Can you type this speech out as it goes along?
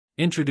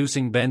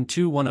Introducing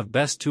Ben2, one of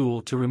best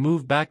tool to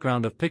remove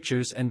background of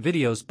pictures and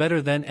videos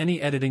better than any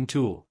editing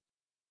tool.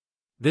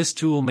 This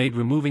tool made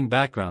removing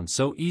background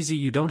so easy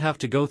you don't have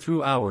to go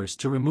through hours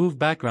to remove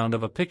background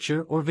of a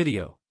picture or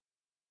video.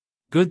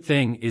 Good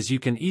thing is you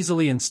can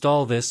easily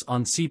install this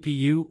on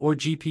CPU or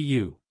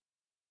GPU.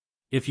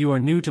 If you are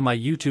new to my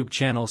YouTube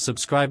channel,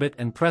 subscribe it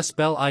and press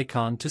bell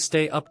icon to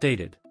stay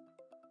updated.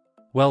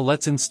 Well,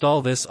 let's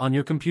install this on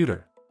your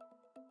computer.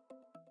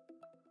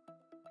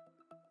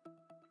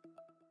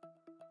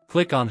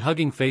 Click on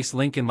Hugging Face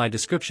link in my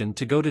description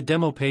to go to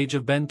demo page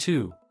of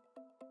Ben2.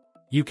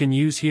 You can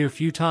use here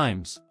few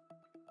times.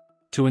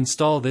 To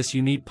install this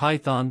you need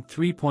Python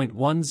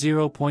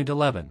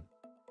 3.10.11.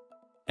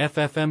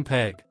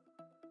 FFmpeg.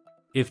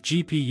 If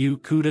GPU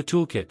CUDA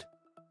toolkit.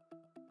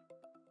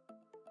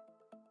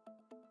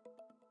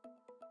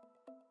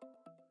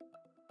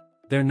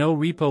 There no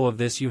repo of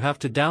this, you have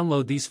to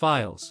download these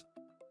files.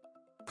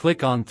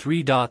 Click on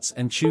three dots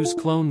and choose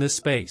clone this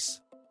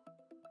space.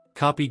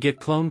 Copy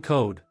git clone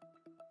code.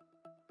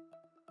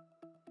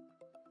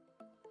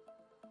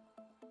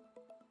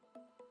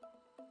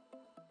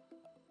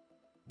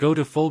 Go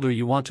to folder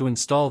you want to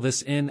install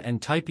this in and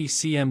type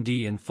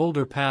ecmd in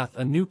folder path.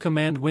 A new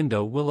command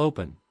window will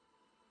open.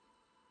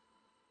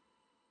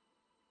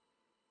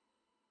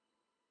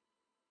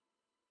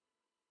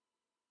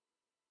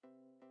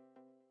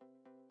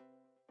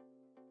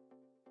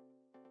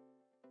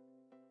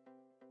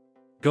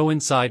 Go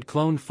inside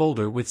cloned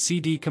folder with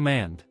cd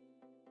command.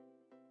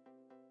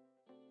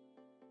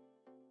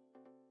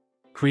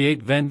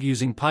 Create Ben2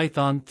 using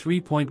Python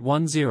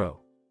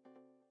 3.10.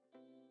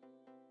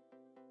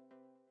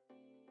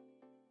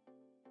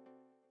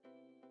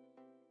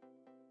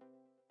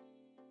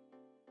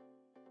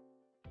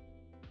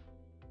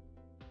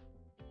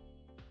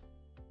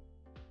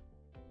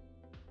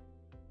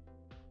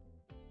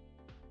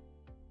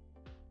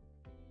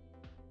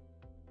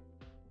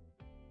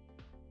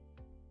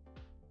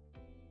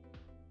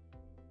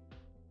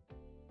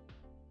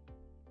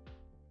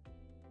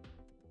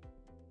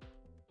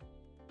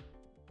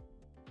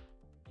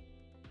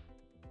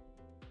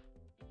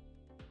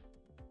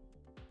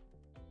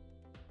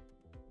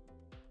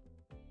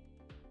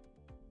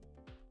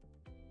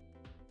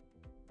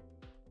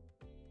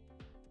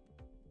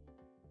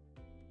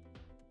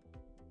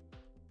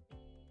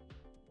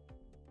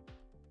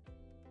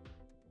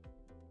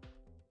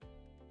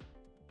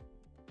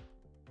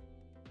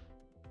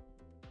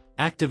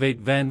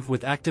 Activate Ben2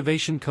 with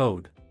activation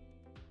code.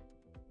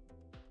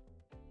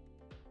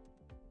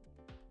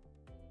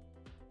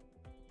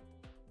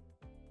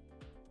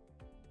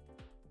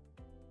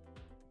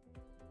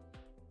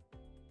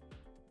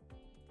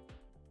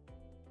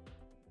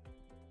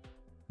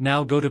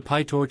 Now go to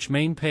PyTorch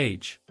main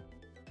page.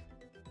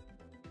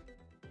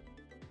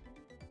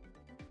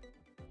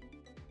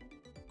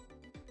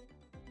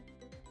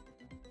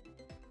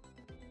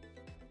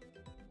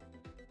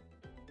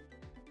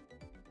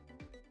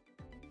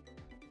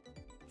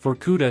 For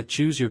CUDA,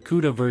 choose your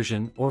CUDA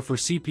version, or for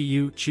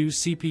CPU, choose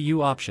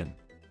CPU option.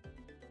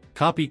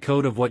 Copy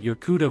code of what your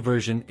CUDA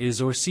version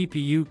is or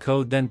CPU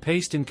code, then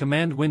paste in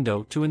command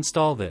window to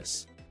install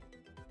this.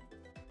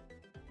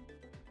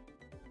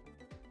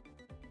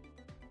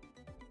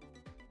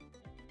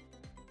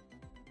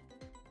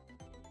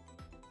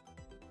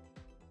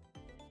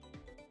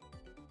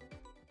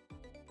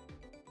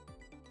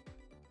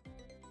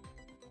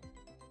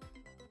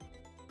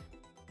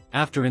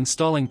 After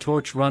installing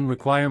Torch, run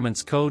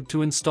requirements code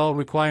to install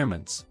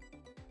requirements.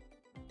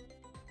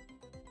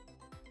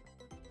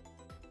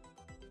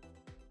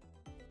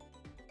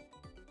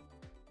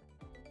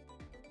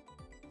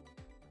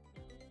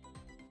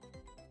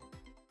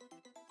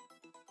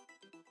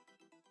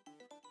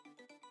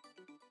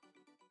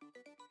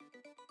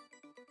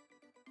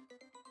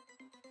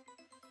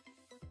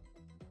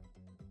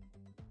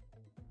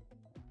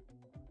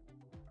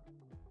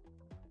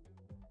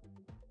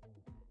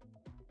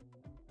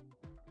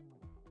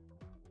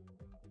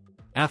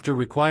 After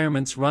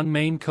requirements, run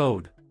main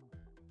code.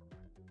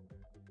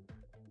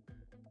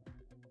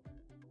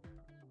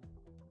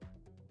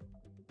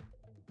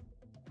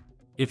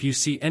 If you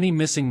see any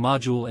missing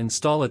module,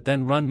 install it,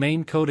 then run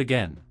main code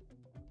again.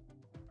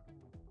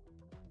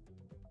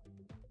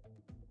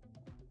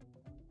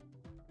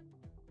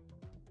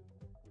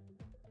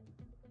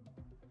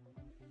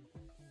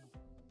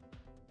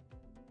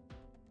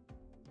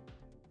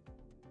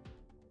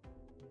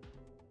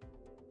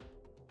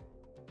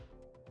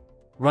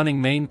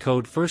 Running main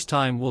code first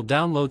time will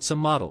download some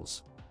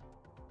models.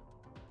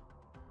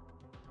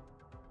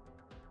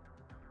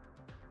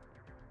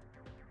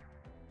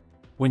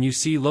 When you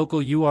see local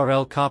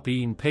URL,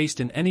 copy and paste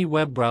in any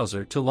web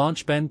browser to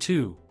launch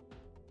Ben2.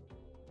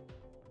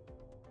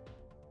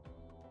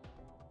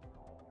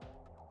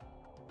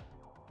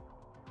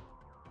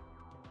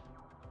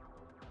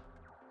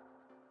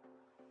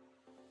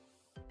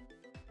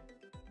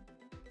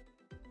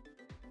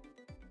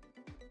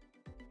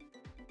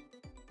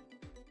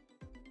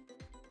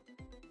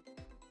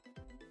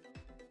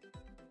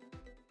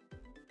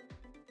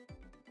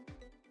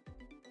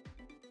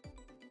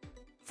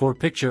 For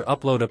picture,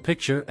 upload a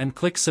picture and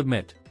click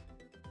Submit.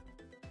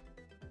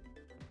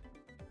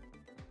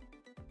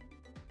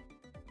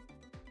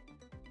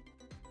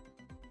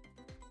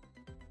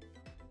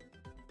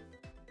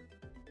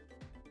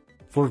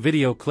 For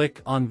video,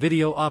 click on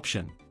Video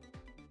option.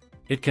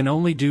 It can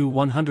only do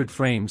 100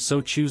 frames, so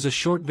choose a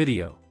short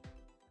video.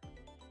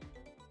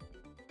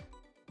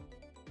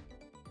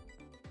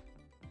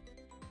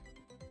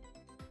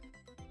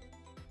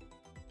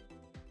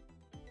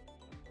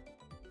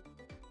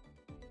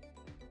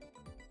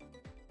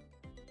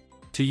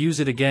 To use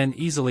it again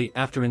easily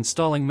after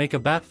installing, make a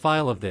bat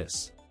file of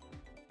this.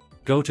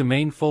 Go to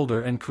main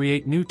folder and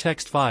create new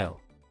text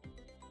file.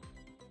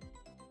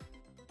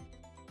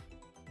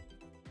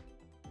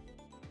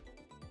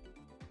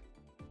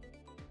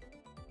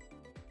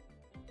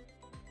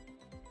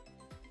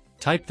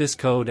 Type this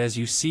code as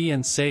you see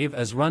and save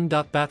as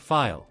run.bat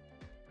file.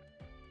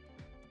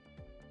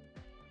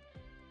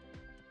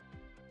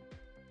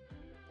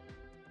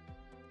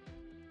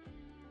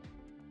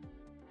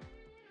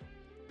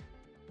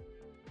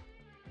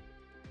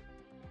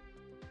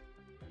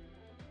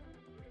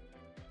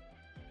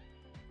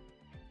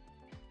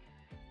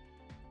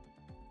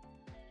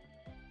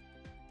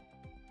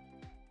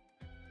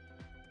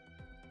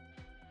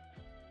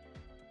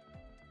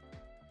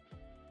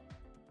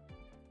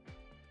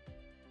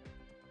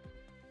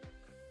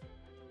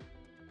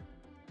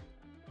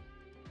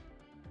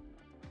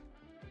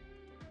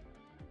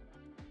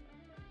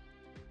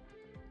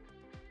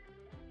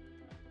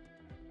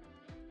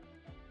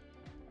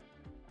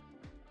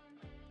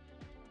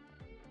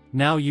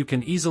 Now you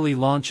can easily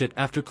launch it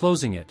after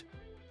closing it.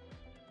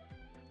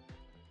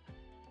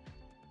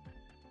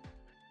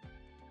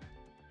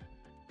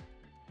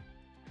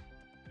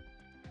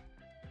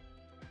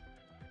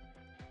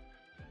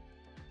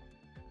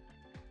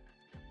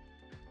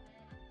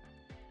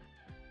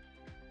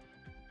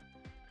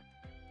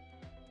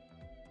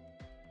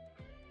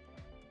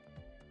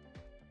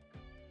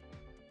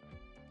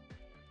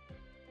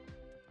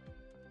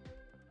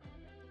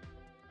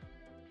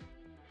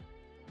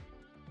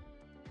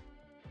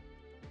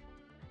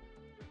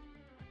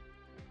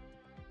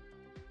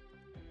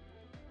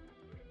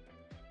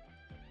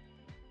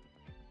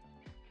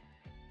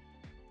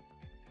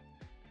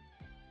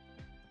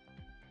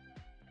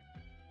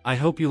 I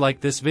hope you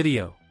liked this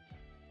video.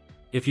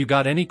 If you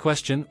got any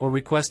question or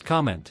request,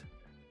 comment.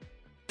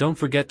 Don't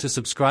forget to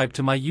subscribe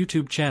to my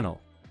YouTube channel.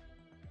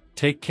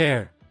 Take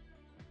care.